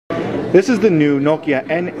This is the new Nokia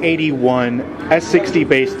N81 S60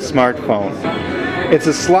 based smartphone. It's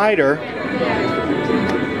a slider.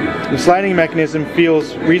 The sliding mechanism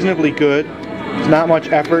feels reasonably good. It's not much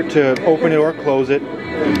effort to open it or close it.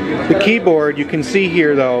 The keyboard, you can see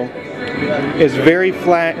here though, is very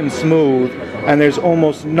flat and smooth, and there's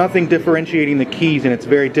almost nothing differentiating the keys, and it's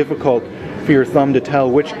very difficult for your thumb to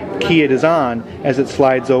tell which key it is on as it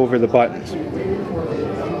slides over the buttons.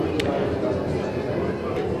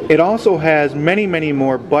 It also has many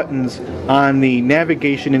more buttons on the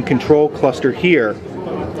navigation and control cluster here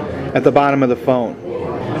at the bottom of the phone.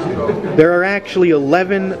 There are actually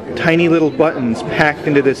 11 tiny little buttons packed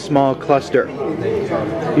into this small cluster.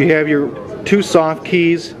 You have your 2 soft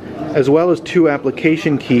keys as well as 2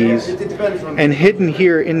 application keys, and hidden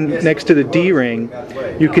here next to the D-ring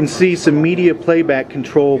you can see some media playback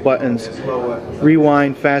control buttons: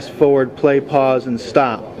 rewind, fast forward, play, pause, and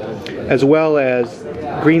stop, as well as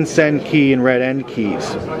green send key and red end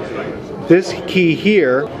keys. This key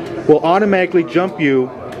here will automatically jump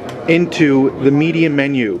you into the media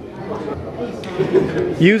menu.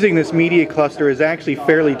 Using this media cluster is actually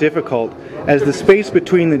fairly difficult, as the space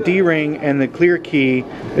between the D-ring and the clear key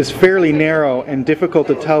is fairly narrow and difficult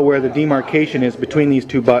to tell where the demarcation is between these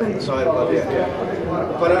 2 buttons.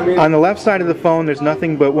 On the left side of the phone there's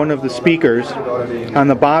nothing but one of the speakers. On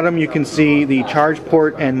the bottom you can see the charge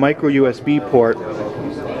port and micro USB port.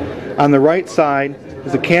 On the right side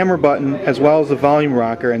is the camera button as well as the volume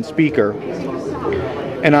rocker and speaker.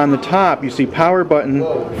 And on the top you see power button,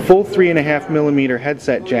 full 3.5mm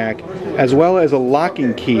headset jack, as well as a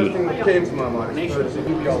locking key.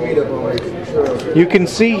 You can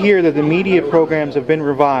see here that the media programs have been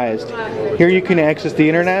revised. Here you can access the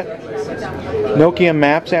internet, Nokia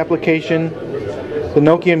Maps application, the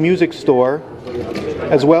Nokia Music Store,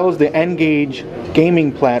 as well as the N-Gage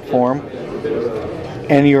gaming platform,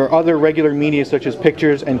 and your other regular media such as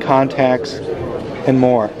pictures and contacts and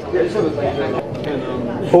more.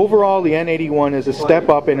 Overall, the N81 is a step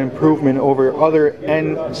up in improvement over other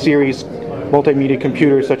N-series multimedia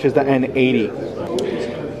computers such as the N80.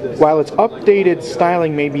 While its updated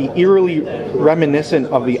styling may be eerily reminiscent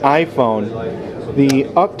of the iPhone, the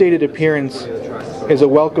updated appearance is a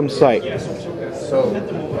welcome sight.